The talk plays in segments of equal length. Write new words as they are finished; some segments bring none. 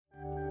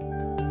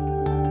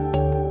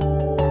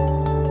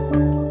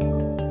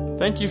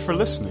Thank you for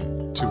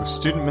listening to a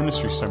student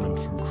ministry sermon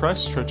from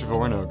Christ Church of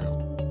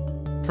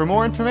Oronogo. For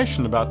more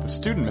information about the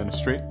student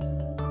ministry,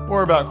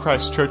 or about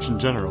Christ Church in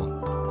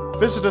general,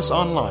 visit us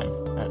online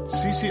at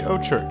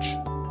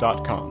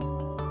ccochurch.com.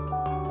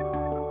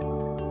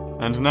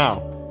 And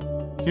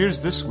now,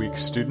 here's this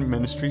week's student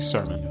ministry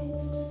sermon.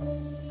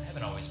 I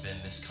haven't always been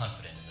this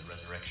confident in the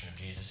resurrection of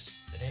Jesus.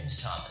 The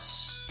name's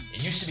Thomas.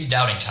 It used to be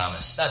Doubting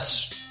Thomas.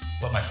 That's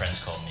what my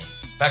friends called me.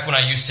 Back when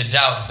I used to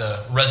doubt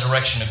the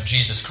resurrection of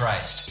Jesus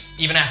Christ,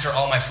 even after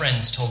all my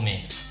friends told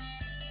me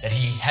that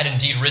he had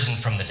indeed risen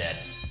from the dead.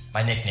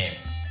 My nickname,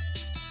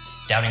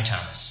 Doubting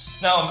Thomas.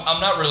 Now,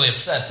 I'm not really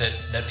upset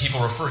that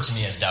people refer to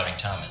me as Doubting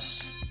Thomas.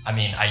 I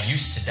mean, I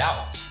used to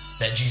doubt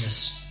that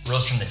Jesus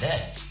rose from the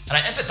dead. And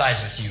I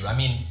empathize with you. I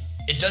mean,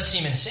 it does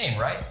seem insane,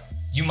 right?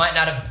 You might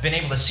not have been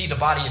able to see the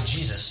body of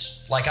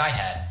Jesus like I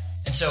had.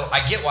 And so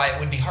I get why it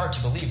would be hard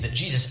to believe that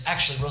Jesus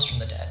actually rose from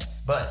the dead.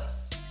 But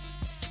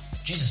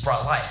Jesus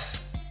brought life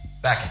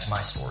back into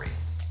my story.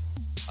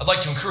 I'd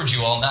like to encourage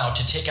you all now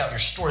to take out your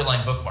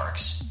storyline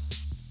bookmarks.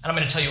 And I'm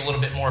going to tell you a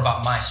little bit more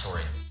about my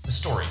story, the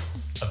story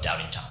of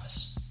Doubting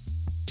Thomas.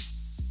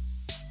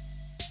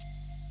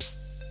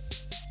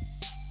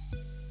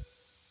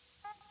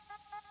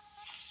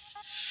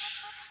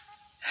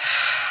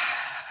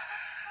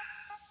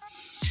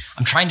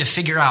 I'm trying to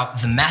figure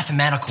out the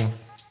mathematical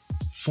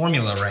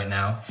formula right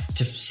now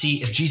to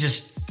see if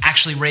Jesus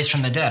actually raised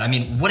from the dead. I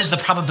mean, what is the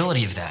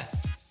probability of that?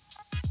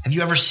 Have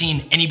you ever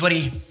seen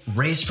anybody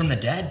raised from the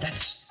dead?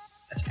 That's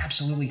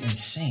absolutely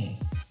insane.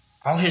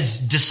 All his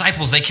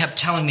disciples, they kept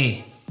telling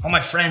me, all my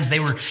friends, they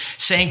were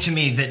saying to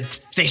me that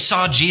they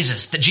saw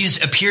Jesus, that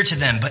Jesus appeared to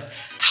them, but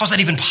how is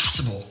that even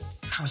possible?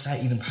 How is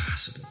that even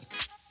possible?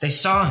 They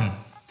saw him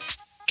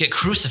get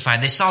crucified.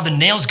 They saw the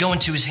nails go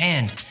into his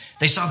hand.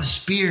 They saw the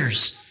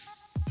spears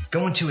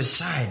go into his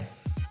side,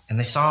 and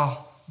they saw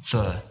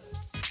the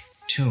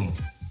tomb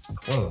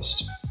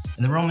closed,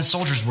 and the Roman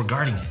soldiers were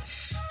guarding it.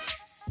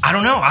 I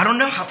don't know.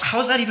 How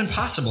is that even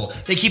possible?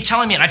 They keep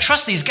telling me, and I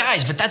trust these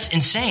guys, but that's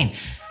insane.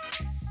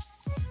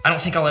 I don't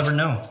think I'll ever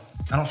know.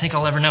 I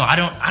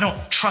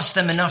don't trust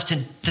them enough to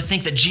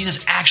think that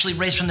Jesus actually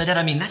raised from the dead.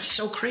 I mean, that's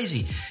so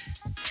crazy.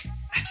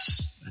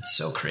 That's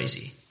so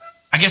crazy.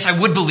 I guess I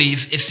would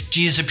believe if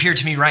Jesus appeared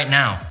to me right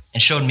now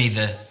and showed me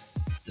the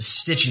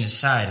stitch in his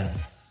side and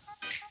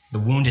the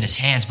wound in his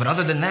hands. But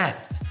other than that,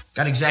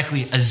 got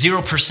exactly a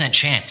 0%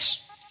 chance.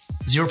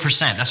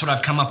 0%. That's what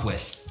I've come up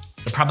with.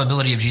 The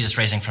probability of Jesus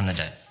raising from the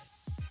dead.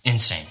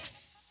 Insane.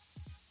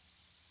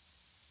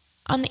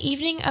 On the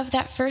evening of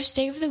that first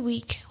day of the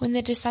week, when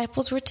the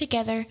disciples were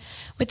together,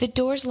 with the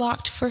doors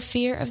locked for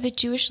fear of the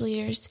Jewish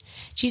leaders,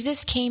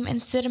 Jesus came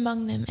and stood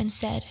among them and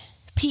said,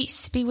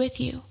 "Peace be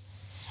with you."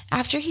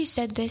 After he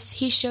said this,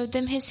 he showed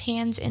them his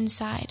hands and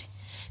side.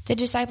 The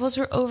disciples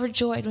were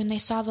overjoyed when they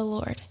saw the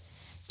Lord.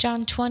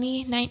 John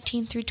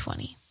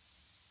 20:19-20.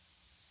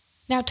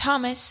 Now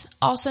Thomas,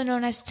 also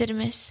known as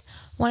Didymus,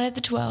 one of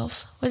the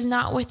 12, was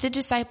not with the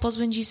disciples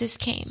when Jesus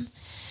came.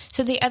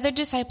 So the other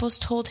disciples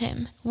told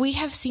him, "We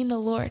have seen the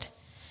Lord."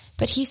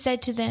 But he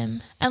said to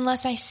them,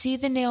 "Unless I see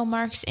the nail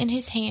marks in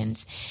his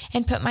hands,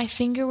 and put my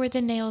finger where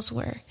the nails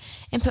were,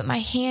 and put my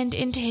hand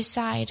into his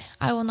side,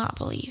 I will not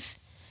believe."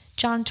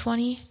 John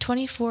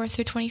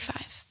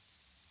 20:24-25.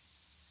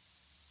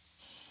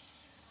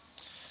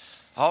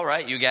 All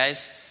right, you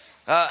guys.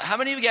 How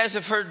many of you guys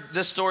have heard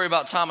this story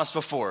about Thomas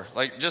before?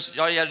 Like, just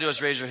all you got to do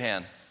is raise your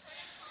hand.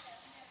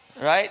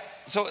 Right?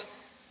 So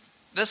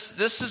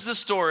this is the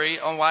story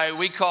on why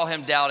we call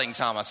him Doubting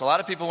Thomas. A lot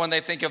of people, when they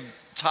think of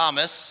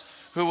Thomas,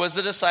 who was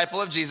the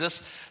disciple of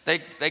Jesus,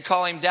 they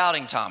call him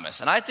Doubting Thomas.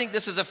 And I think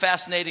this is a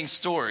fascinating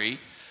story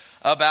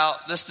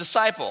about this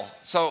disciple.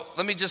 So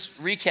let me just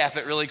recap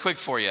it really quick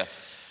for you.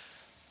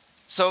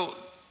 So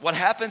what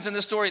happens in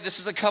this story,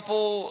 this is a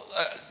couple...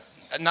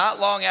 not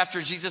long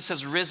after Jesus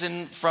has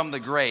risen from the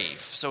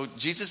grave. So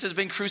Jesus has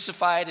been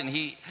crucified and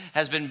he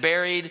has been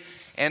buried.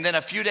 And then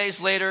a few days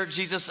later,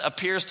 Jesus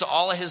appears to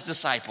all of his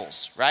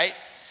disciples, right?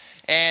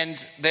 And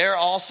they're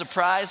all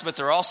surprised, but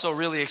they're also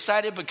really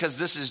excited because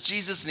this is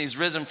Jesus and he's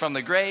risen from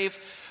the grave.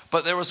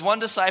 But there was one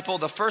disciple,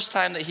 the first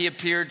time that he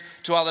appeared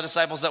to all the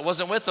disciples, that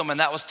wasn't with them, and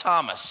that was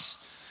Thomas.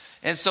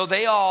 And so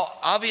they all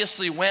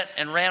obviously went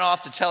and ran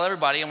off to tell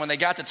everybody. And when they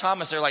got to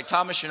Thomas, they're like,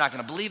 "Thomas, you're not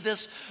going to believe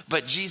this,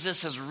 but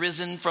Jesus has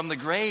risen from the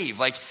grave.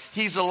 Like,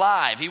 he's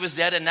alive. He was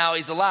dead and now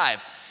he's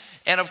alive."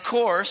 And of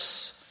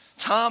course,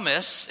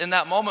 Thomas in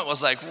that moment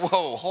was like,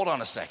 "Whoa, hold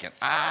on a second.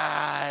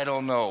 I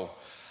don't know.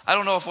 I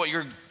don't know if what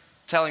you're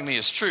telling me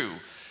is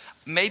true.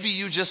 Maybe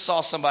you just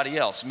saw somebody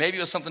else. Maybe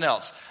it was something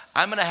else.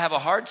 I'm going to have a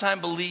hard time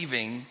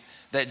believing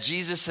that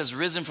Jesus has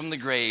risen from the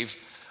grave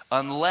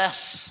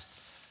unless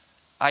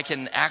I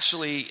can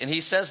actually," and he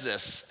says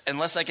this,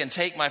 "unless I can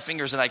take my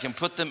fingers and I can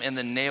put them in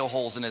the nail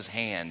holes in his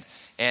hand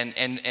and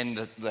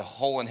the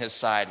hole in his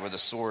side where the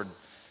sword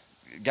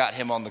got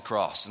him on the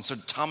cross." And so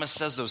Thomas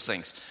says those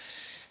things.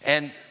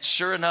 And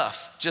sure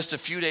enough, just a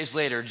few days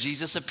later,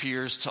 Jesus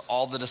appears to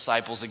all the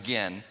disciples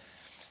again,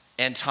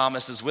 and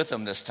Thomas is with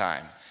them this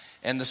time.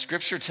 And the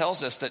scripture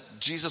tells us that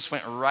Jesus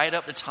went right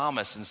up to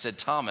Thomas and said,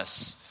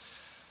 Thomas,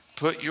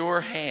 put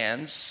your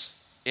hands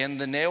in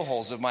the nail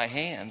holes of my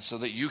hands so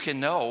that you can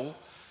know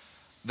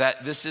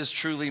that this is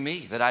truly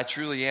me, that I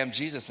truly am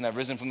Jesus and I've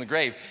risen from the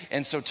grave.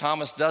 And so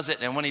Thomas does it,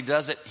 and when he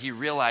does it, he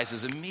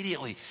realizes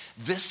immediately,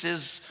 this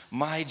is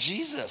my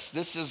Jesus.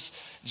 This is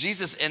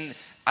Jesus. And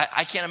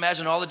I can't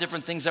imagine all the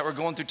different things that were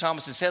going through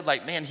Thomas's head,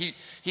 like, man,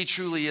 he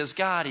truly is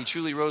God. He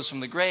truly rose from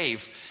the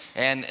grave.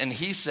 And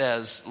he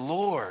says,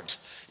 Lord,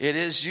 it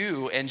is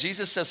you. And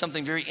Jesus says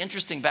something very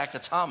interesting back to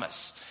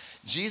Thomas.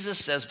 Jesus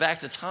says back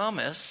to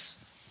Thomas,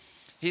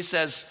 he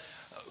says,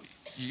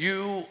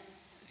 you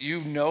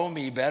know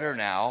me better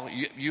now.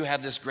 You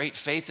have this great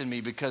faith in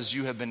me because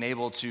you have been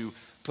able to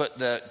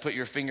put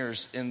your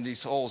fingers in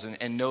these holes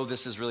and know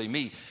this is really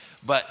me.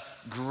 But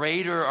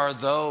greater are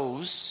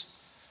those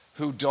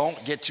who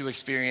don't get to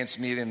experience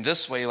me in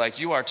this way like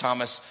you are,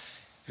 Thomas,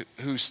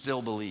 who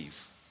still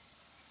believe.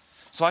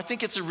 So I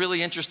think it's a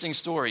really interesting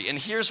story. And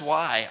here's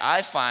why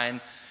I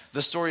find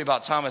the story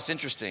about Thomas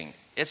interesting.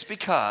 It's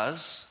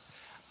because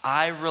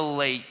I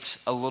relate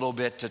a little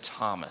bit to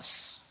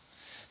Thomas.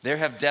 There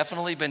have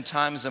definitely been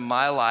times in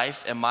my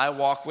life and my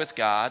walk with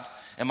God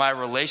and my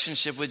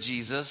relationship with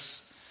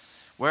Jesus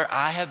where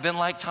I have been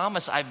like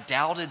Thomas. I've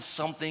doubted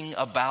something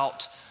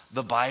about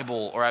the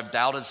Bible, or I've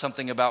doubted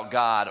something about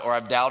God, or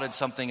I've doubted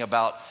something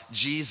about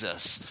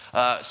Jesus.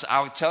 So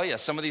I'll tell you,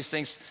 some of these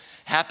things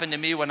happened to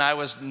me when I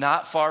was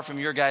not far from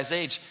your guys'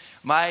 age.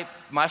 My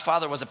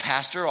father was a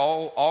pastor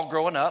all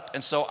growing up,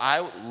 and so I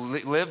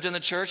lived in the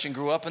church and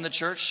grew up in the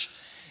church.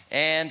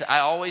 And I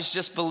always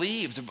just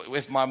believed.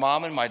 If my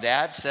mom and my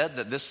dad said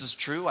that this is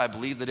true, I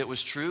believed that it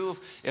was true.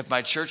 If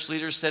my church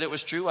leaders said it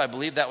was true, I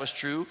believed that was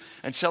true.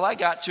 Until I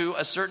got to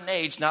a certain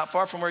age, not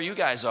far from where you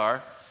guys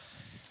are,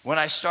 when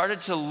I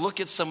started to look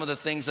at some of the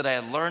things that I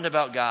had learned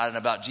about God and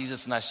about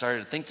Jesus, and I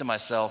started to think to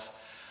myself,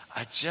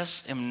 I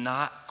just am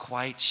not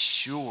quite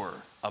sure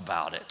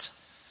about it.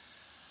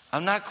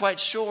 I'm not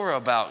quite sure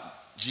about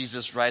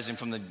Jesus rising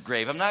from the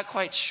grave. I'm not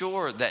quite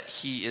sure that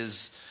he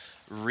is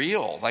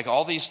real. Like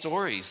all these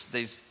stories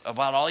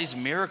about all these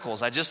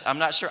miracles, I'm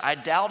not sure. I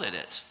doubted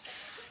it.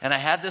 And I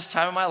had this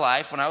time in my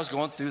life when I was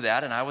going through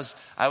that, and I was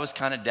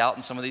kind of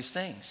doubting some of these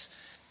things.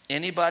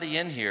 Anybody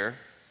in here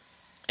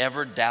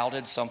ever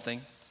doubted something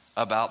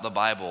about the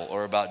Bible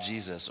or about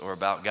Jesus or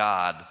about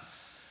God?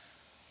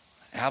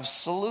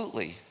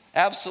 Absolutely.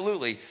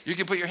 Absolutely. You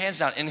can put your hands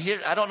down. And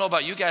here, I don't know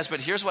about you guys, but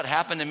here's what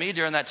happened to me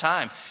during that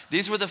time.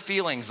 These were the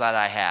feelings that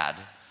I had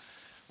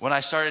when I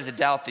started to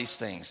doubt these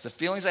things. The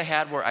feelings I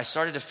had were I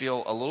started to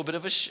feel a little bit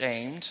of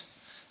ashamed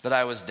that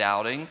I was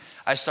doubting.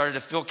 I started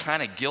to feel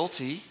kind of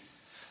guilty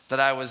that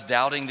I was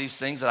doubting these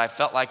things that I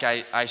felt like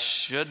I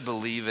should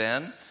believe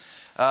in.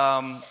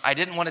 I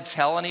didn't want to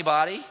tell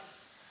anybody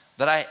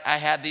that I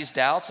had these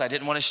doubts. I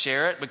didn't want to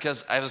share it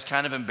because I was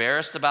kind of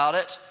embarrassed about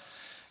it.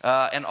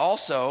 And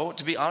also,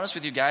 to be honest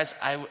with you guys,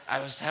 I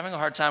was having a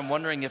hard time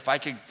wondering if I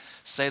could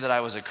say that I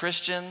was a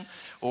Christian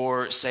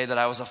or say that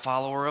I was a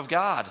follower of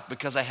God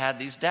because I had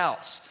these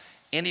doubts.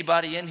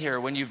 Anybody in here,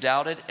 when you've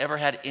doubted, ever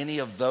had any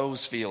of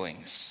those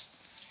feelings?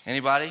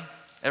 Anybody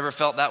ever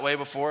felt that way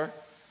before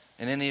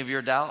in any of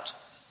your doubt?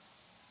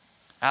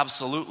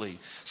 Absolutely.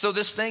 So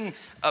this thing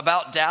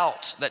about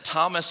doubt that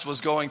Thomas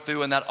was going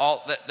through and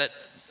that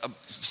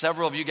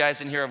several of you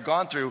guys in here have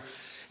gone through,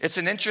 it's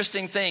an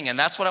interesting thing, and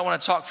that's what I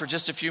want to talk for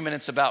just a few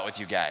minutes about with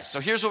you guys. So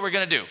here's what we're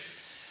going to do.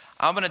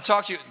 I'm going to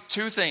talk to you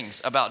two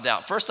things about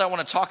doubt. First, I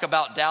want to talk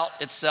about doubt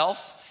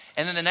itself,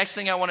 and then the next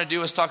thing I want to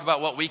do is talk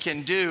about what we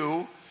can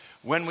do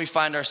when we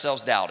find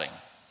ourselves doubting.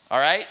 All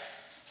right?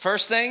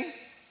 First thing,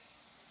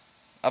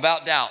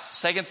 about doubt.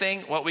 Second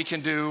thing, what we can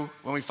do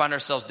when we find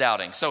ourselves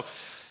doubting. So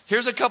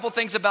here's a couple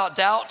things about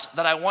doubt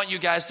that I want you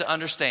guys to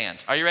understand.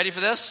 Are you ready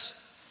for this?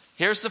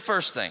 Here's the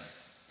first thing.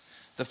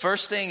 The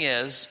first thing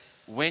is,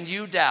 when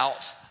you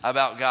doubt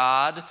about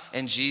God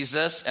and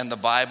Jesus and the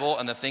Bible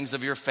and the things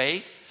of your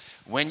faith,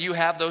 when you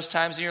have those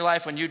times in your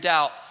life when you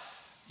doubt,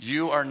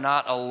 you are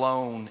not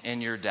alone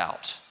in your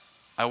doubt.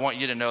 I want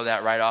you to know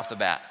that right off the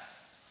bat.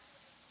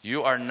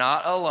 You are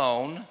not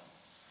alone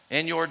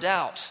in your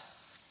doubt,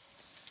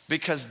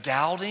 because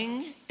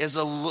doubting is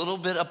a little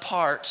bit a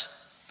part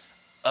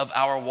of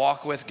our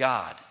walk with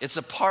God. It's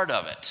a part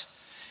of it.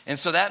 And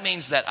so that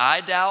means that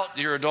I doubt.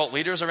 Your adult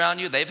leaders around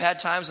you, they've had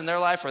times in their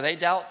life where they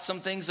doubt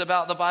some things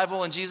about the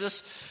Bible and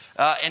Jesus.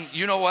 And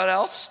you know what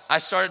else? I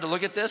started to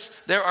look at this.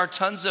 There are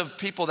tons of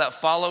people that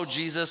follow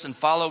Jesus and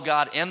follow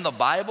God in the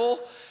Bible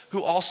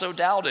who also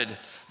doubted.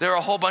 There are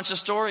a whole bunch of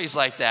stories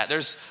like that.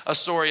 There's a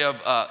story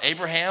of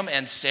Abraham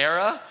and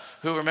Sarah,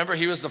 who, remember,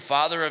 he was the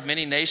father of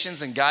many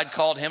nations, and God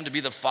called him to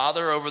be the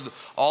father over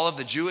all of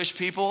the Jewish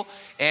people.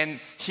 And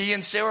he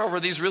and Sarah were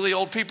these really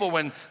old people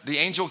when the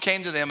angel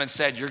came to them and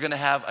said, you're going to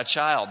have a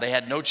child. They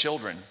had no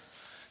children.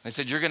 They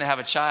said, you're going to have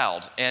a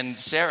child. And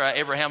Sarah,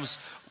 Abraham's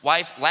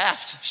wife,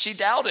 laughed. She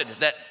doubted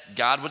that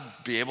God would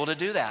be able to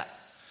do that.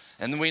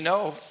 And we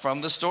know from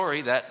the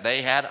story that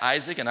they had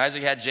Isaac, and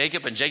Isaac had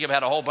Jacob, and Jacob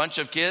had a whole bunch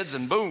of kids,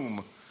 and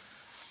boom.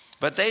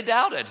 But they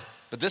doubted.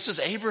 But this is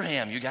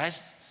Abraham, you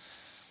guys.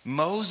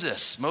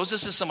 Moses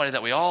is somebody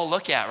that we all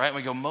look at, right? And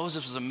we go,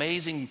 Moses was an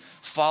amazing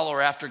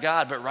follower after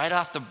God. But right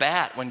off the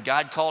bat, when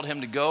God called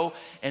him to go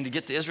and to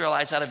get the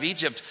Israelites out of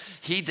Egypt,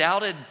 he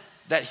doubted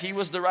that he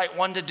was the right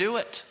one to do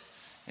it.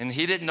 And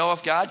he didn't know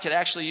if God could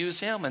actually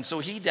use him. And so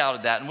he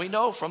doubted that. And we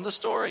know from the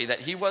story that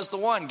he was the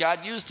one.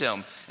 God used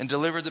him and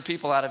delivered the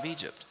people out of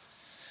Egypt.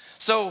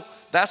 So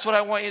that's what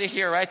I want you to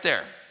hear right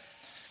there.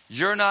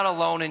 You're not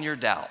alone in your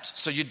doubt.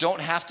 So you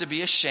don't have to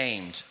be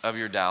ashamed of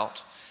your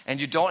doubt. And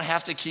you don't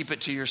have to keep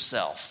it to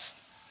yourself.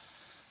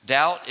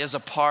 Doubt is a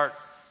part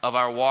of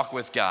our walk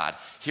with God.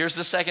 Here's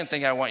the second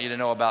thing I want you to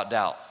know about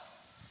doubt.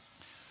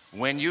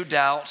 When you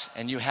doubt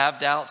and you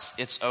have doubts,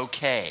 it's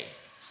okay.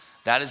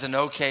 That is an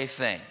okay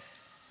thing.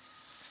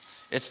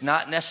 It's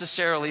not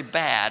necessarily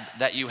bad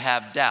that you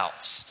have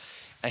doubts.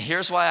 And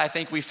here's why I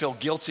think we feel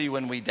guilty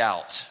when we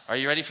doubt. Are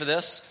you ready for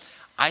this?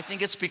 I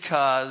think it's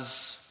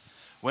because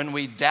when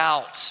we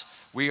doubt,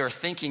 we are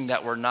thinking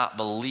that we're not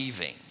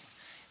believing.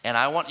 And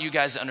I want you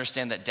guys to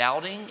understand that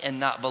doubting and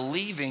not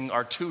believing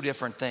are two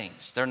different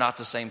things. They're not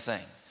the same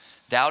thing.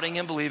 Doubting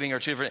and believing are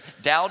two different.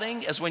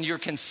 Doubting is when you're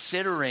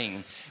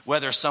considering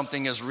whether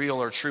something is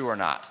real or true or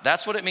not.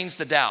 That's what it means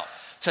to doubt.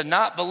 To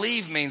not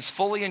believe means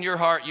fully in your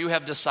heart you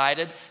have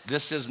decided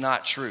this is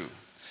not true.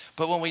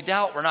 But when we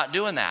doubt, we're not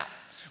doing that.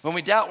 When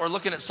we doubt, we're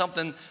looking at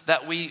something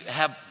that we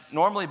have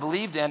normally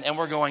believed in and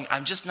we're going,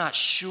 I'm just not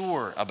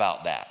sure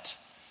about that.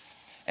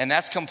 And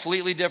that's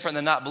completely different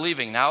than not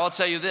believing. Now I'll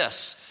tell you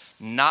this.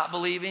 Not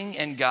believing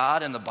in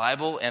God and the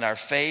Bible and our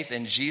faith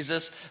in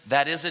Jesus,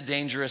 that is a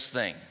dangerous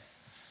thing.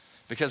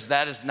 Because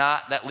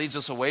that leads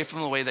us away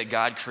from the way that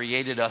God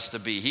created us to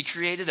be. He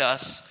created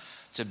us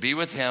to be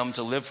with him,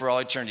 to live for all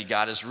eternity.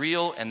 God is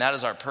real, and that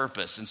is our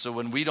purpose. And so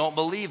when we don't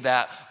believe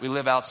that, we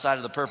live outside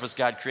of the purpose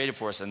God created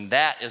for us, and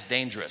that is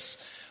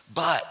dangerous.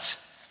 But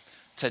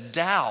to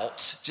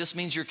doubt just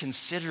means you're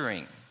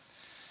considering.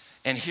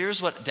 And here's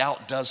what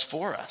doubt does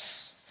for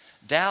us.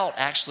 Doubt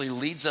actually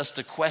leads us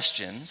to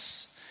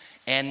questions.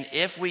 And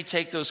if we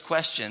take those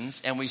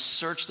questions and we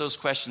search those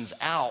questions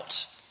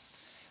out,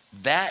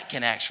 that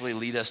can actually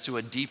lead us to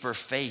a deeper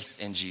faith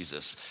in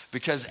Jesus.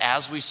 Because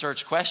as we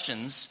search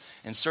questions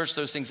and search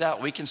those things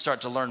out, we can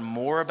start to learn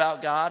more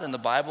about God and the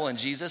Bible and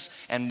Jesus.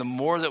 And the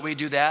more that we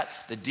do that,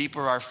 the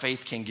deeper our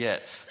faith can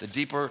get. The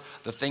deeper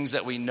the things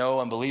that we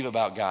know and believe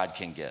about God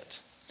can get.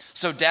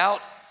 So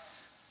doubt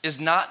is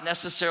not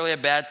necessarily a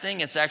bad thing.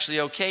 It's actually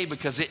okay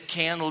because it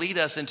can lead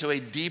us into a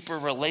deeper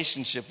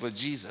relationship with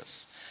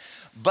Jesus.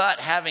 But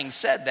having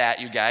said that,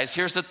 you guys,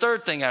 here's the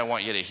third thing I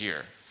want you to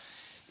hear.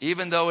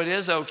 Even though it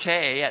is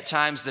okay at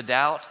times to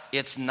doubt,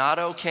 it's not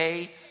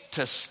okay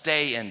to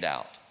stay in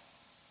doubt.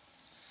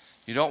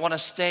 You don't want to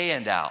stay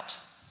in doubt.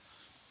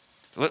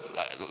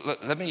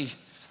 Let me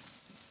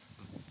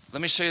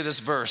show you this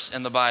verse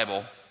in the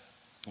Bible,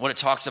 what it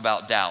talks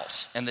about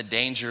doubt and the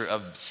danger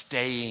of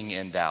staying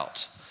in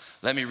doubt.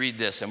 Let me read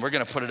this, and we're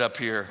going to put it up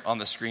here on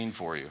the screen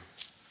for you.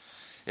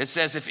 It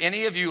says, if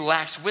any of you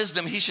lacks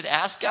wisdom, he should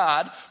ask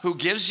God, who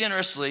gives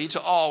generously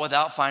to all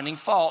without finding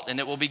fault, and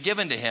it will be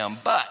given to him.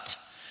 But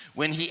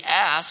when he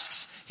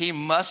asks, he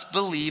must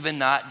believe and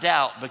not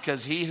doubt,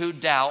 because he who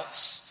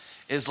doubts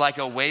is like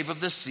a wave of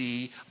the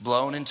sea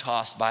blown and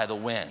tossed by the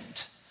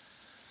wind.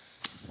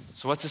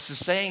 So what this is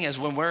saying is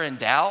when we're in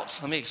doubt,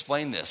 let me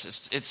explain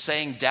this. It's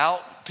saying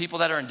doubt, people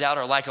that are in doubt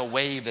are like a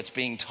wave that's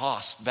being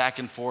tossed back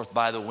and forth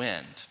by the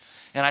wind.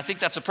 And I think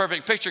that's a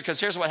perfect picture because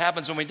here's what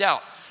happens when we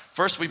doubt.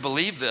 First, we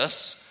believe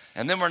this,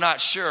 and then we're not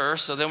sure,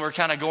 so then we're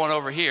kind of going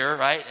over here,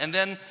 right? And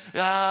then,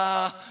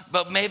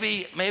 but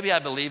maybe I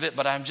believe it,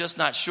 but I'm just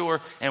not sure.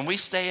 And we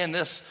stay in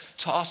this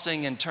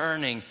tossing and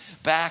turning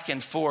back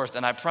and forth.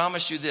 And I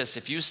promise you this,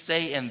 if you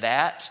stay in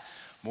that,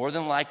 more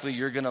than likely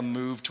you're going to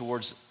move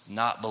towards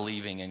not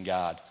believing in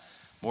God,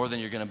 more than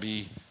you're going to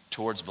be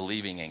towards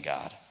believing in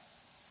God.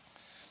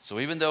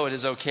 So even though it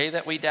is okay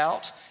that we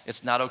doubt,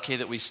 it's not okay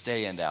that we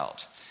stay in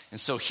doubt. And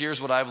so here's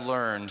what I've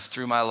learned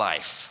through my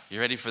life. You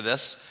ready for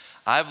this?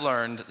 I've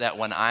learned that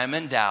when I'm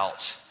in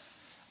doubt,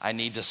 I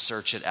need to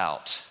search it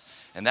out.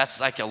 And that's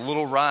like a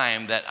little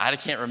rhyme that I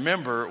can't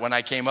remember when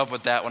I came up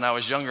with that when I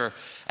was younger,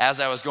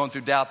 as I was going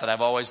through doubt, that I've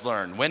always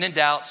learned. When in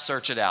doubt,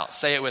 search it out.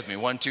 Say it with me.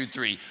 1, 2,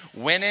 3.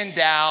 When in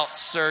doubt,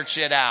 search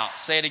it out.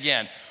 Say it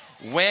again.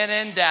 When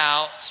in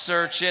doubt,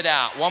 search it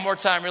out. One more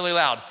time, really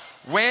loud.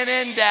 When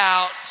in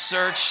doubt,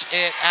 search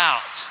it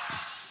out.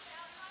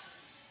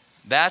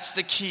 That's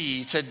the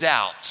key to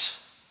doubt.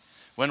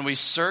 When we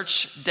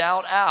search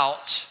doubt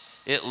out,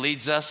 it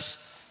leads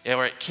us,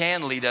 or it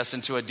can lead us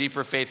into a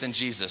deeper faith in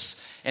Jesus.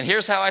 And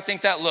here's how I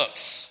think that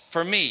looks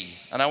for me,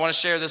 and I want to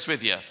share this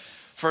with you.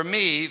 For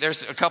me,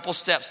 there's a couple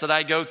steps that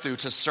I go through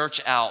to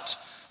search out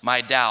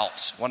my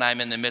doubt when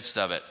I'm in the midst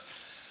of it.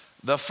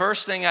 The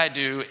first thing I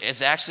do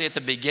is actually at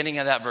the beginning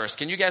of that verse.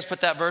 Can you guys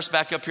put that verse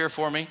back up here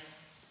for me?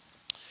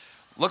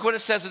 Look what it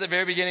says at the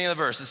very beginning of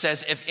the verse. It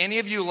says, if any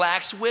of you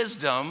lacks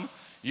wisdom,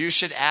 you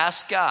should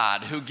ask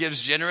God, who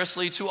gives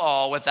generously to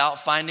all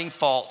without finding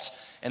fault,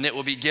 and it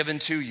will be given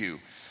to you.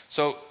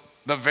 So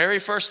the very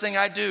first thing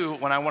I do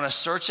when I want to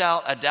search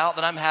out a doubt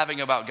that I'm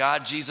having about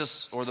God,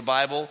 Jesus, or the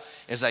Bible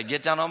is I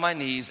get down on my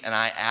knees and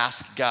I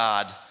ask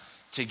God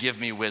to give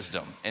me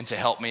wisdom and to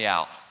help me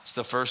out. It's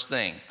the first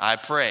thing. I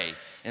pray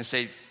and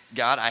say,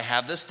 God, I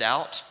have this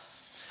doubt.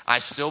 I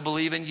still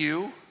believe in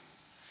you,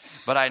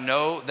 but I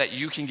know that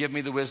you can give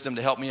me the wisdom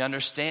to help me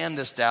understand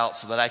this doubt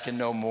so that I can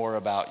know more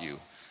about you.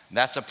 And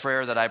that's a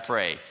prayer that I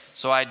pray.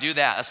 So I do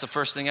that. That's the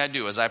first thing I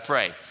do is I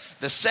pray.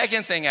 The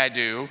second thing I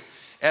do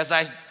is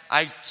I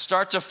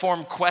start to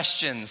form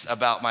questions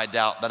about my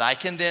doubt that I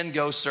can then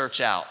go search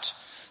out.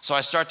 So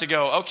I start to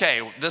go,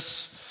 okay,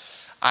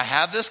 I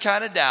have this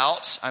kind of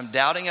doubt. I'm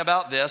doubting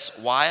about this.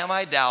 Why am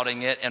I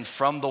doubting it? And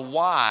from the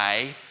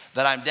why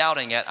that I'm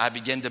doubting it, I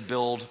begin to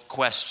build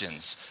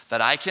questions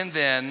that I can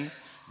then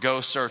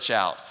go search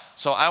out.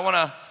 So I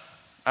want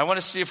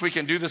to see if we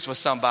can do this with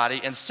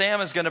somebody. And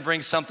Sam is going to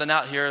bring something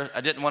out here.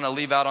 I didn't want to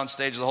leave out on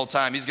stage the whole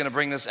time. He's going to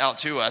bring this out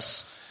to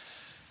us.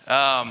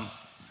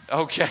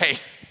 Okay.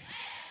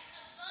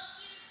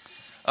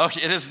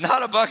 Okay, it is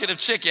not a bucket of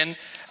chicken.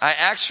 I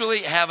actually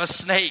have a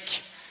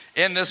snake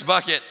in this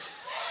bucket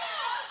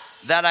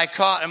that I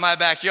caught in my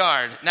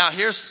backyard. Now,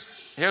 here's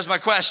my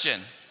question.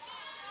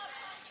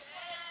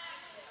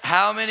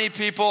 How many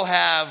people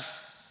have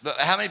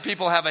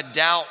a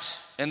doubt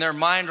in their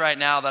mind right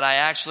now that I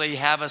actually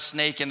have a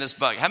snake in this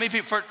bucket? How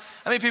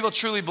many people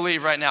truly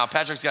believe right now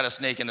Patrick's got a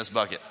snake in this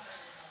bucket?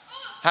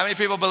 How many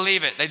people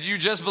believe it? That you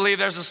just believe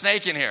there's a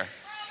snake in here?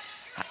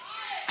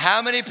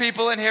 How many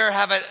people in here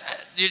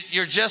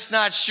you're just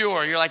not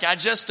sure? You're like,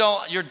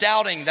 you're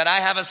doubting that I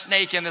have a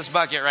snake in this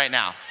bucket right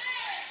now.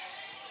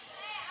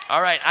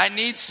 All right, I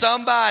need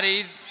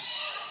somebody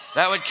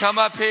that would come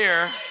up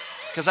here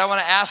because I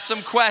want to ask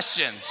some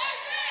questions.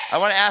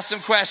 All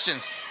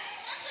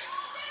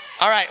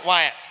right,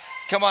 Wyatt,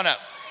 come on up.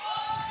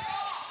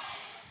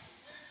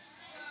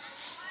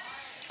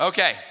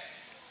 Okay.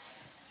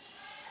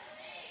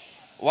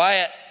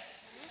 Wyatt,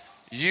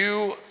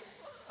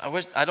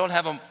 I don't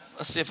have a...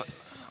 Let's see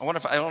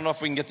I don't know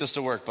if we can get this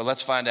to work, but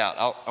let's find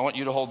out. I want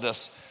you to hold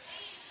this.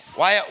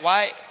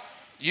 Why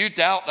you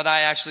doubt that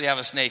I actually have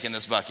a snake in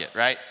this bucket,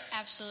 right?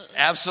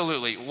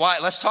 Absolutely. Why?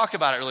 Let's talk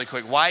about it really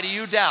quick. Why do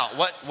you doubt?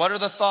 What are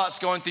the thoughts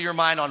going through your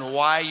mind on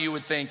why you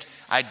would think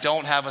I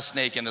don't have a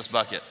snake in this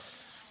bucket?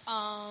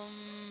 How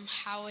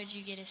would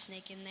you get a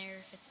snake in there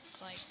if it's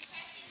like...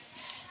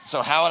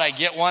 So how would I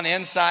get one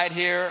inside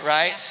here,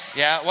 right?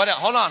 Yeah. What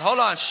else? Hold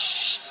on.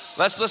 Shh.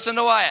 Let's listen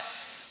to Wyatt.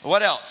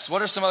 What else?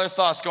 What are some other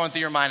thoughts going through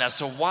your mind as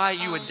to why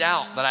you would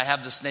doubt that I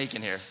have the snake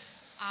in here?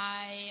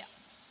 I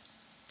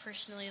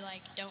personally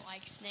don't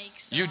like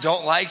snakes. So you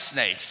don't like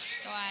snakes?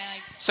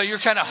 So you're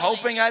kind of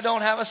hoping I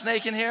don't have a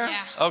snake in here?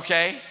 Yeah.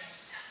 Okay.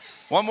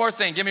 One more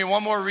thing. Give me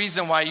one more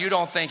reason why you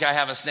don't think I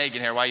have a snake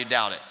in here, why you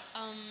doubt it.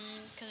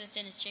 Because it's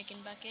in a chicken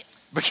bucket.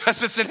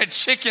 Because it's in a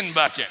chicken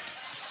bucket.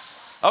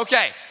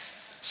 Okay.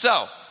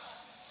 So,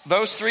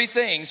 those three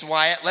things,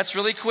 Wyatt, let's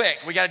really quick.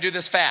 We got to do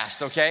this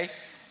fast, okay?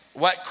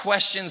 What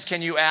questions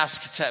can you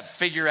ask to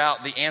figure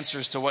out the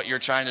answers to what you're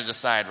trying to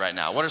decide right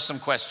now? What are some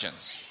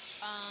questions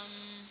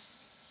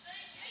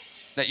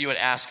that you would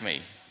ask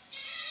me?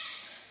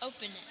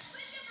 Open it.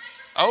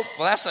 Oh,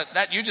 well,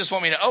 that you just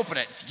want me to open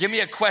it. Give me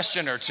a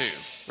question or two,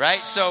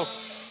 right? So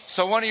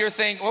one of your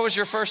things, what was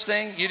your first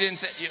thing? You didn't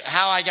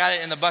how I got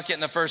it in the bucket in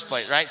the first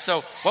place, right?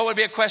 So what would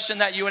be a question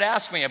that you would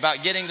ask me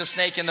about getting the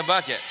snake in the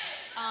bucket?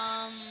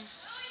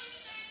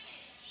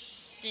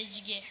 Did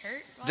you get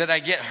hurt? Did I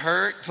get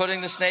hurt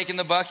putting the snake in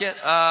the bucket?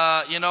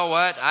 You know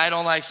what? I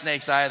don't like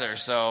snakes either,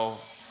 so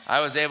I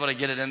was able to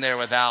get it in there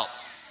without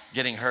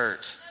getting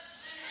hurt.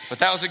 But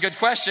that was a good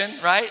question,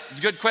 right?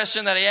 Good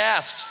question that he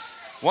asked.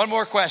 One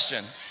more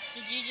question.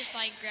 Did you just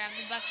grab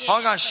the bucket?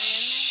 Hold on.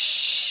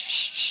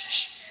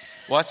 Shh.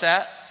 What's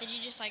that? Did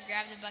you just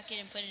grab the bucket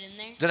and put it in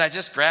there? Did I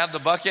just grab the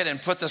bucket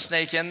and put the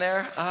snake in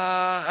there?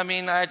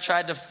 I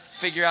tried to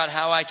figure out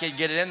how I could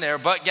get it in there,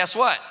 but guess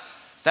what?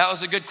 That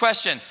was a good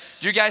question.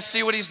 Do you guys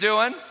see what he's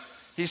doing?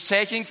 He's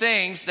taking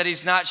things that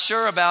he's not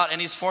sure about and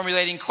he's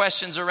formulating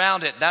questions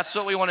around it. That's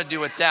what we want to do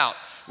with doubt.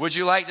 Would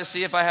you like to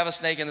see if I have a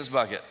snake in this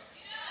bucket?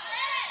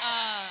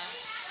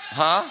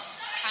 Huh?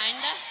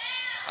 Kinda.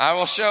 I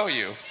will show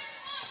you.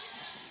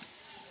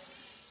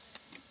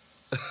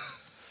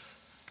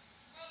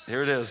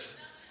 Here it is.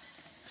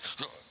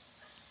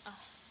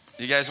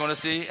 You guys want to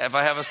see if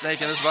I have a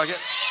snake in this bucket?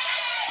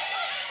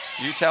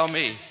 You tell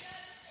me.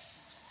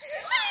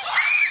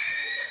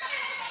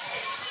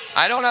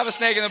 I don't have a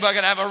snake in the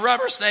bucket. I have a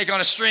rubber snake on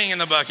a string in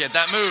the bucket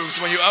that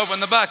moves when you open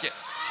the bucket.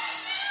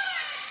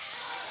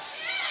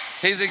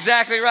 He's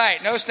exactly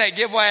right. No snake.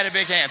 Give Wyatt a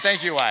big hand.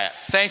 Thank you, Wyatt.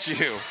 Thank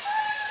you.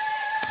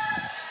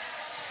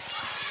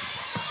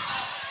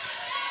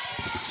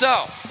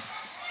 So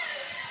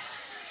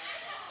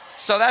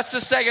that's the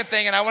second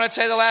thing, and I want to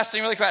tell you the last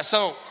thing really quick.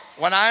 So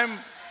when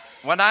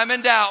I'm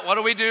in doubt, what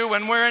do we do?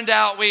 When we're in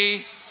doubt,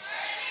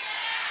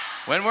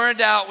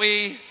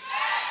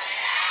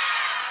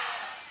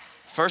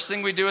 first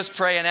thing we do is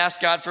pray and ask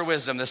God for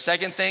wisdom. The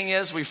second thing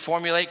is we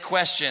formulate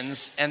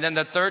questions, and then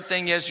the third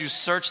thing is you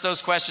search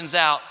those questions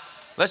out.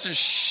 Listen,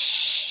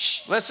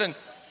 shh. Listen.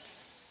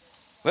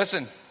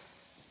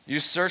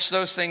 You search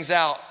those things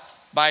out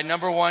by,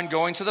 number one,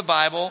 going to the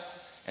Bible,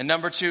 and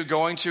number two,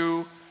 going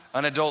to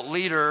an adult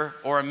leader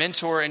or a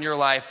mentor in your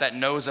life that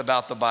knows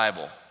about the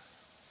Bible.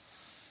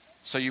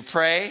 So you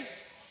pray,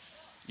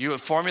 you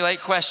formulate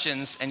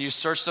questions, and you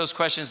search those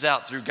questions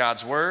out through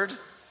God's Word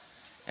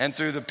and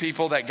through the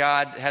people that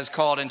God has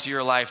called into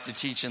your life to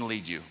teach and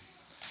lead you.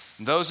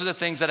 And those are the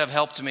things that have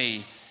helped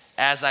me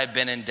as I've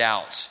been in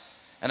doubt.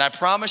 And I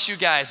promise you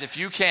guys, if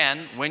you can,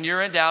 when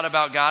you're in doubt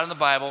about God and the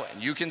Bible,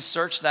 and you can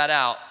search that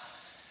out,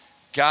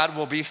 God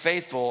will be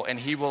faithful and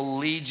He will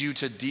lead you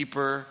to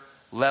deeper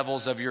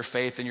levels of your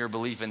faith and your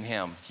belief in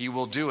Him. He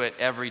will do it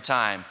every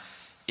time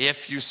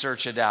if you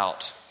search it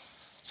out.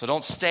 So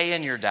don't stay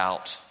in your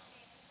doubt.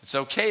 It's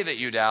okay that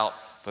you doubt,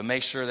 but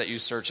make sure that you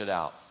search it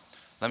out.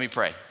 Let me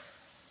pray.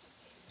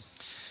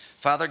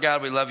 Father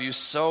God, we love you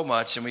so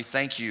much, and we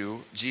thank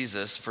you,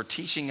 Jesus, for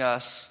teaching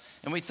us,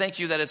 and we thank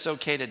you that it's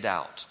okay to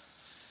doubt.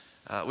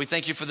 We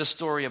thank you for the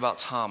story about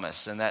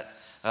Thomas, and that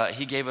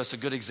he gave us a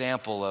good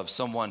example of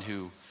someone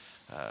who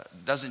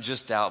doesn't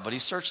just doubt, but he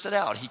searched it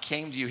out. He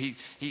came to you.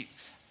 He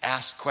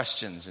asked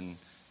questions, and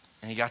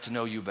he got to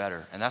know you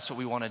better. And that's what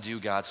we want to do,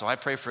 God. So I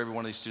pray for every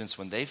one of these students,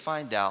 when they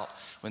find out,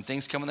 when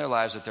things come in their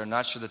lives that they're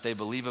not sure that they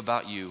believe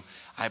about you,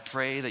 I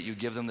pray that you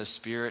give them the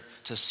spirit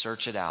to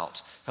search it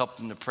out. Help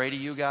them to pray to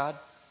you, God.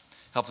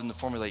 Help them to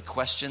formulate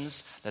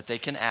questions that they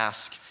can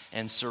ask,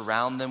 and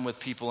surround them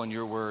with people in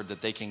your word that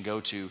they can go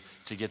to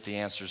get the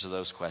answers to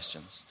those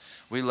questions.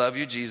 We love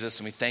you, Jesus,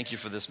 and we thank you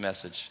for this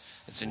message.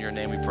 It's in your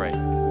name we pray.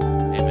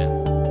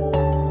 Amen.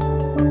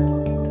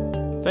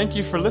 Thank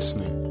you for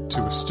listening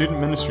to a student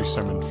ministry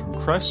sermon from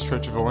Christ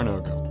Church of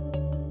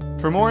Oronogo.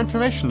 For more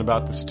information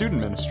about the student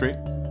ministry,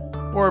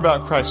 or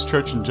about Christ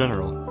Church in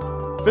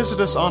general, visit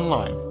us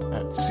online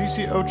at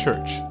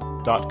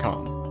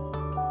ccochurch.com.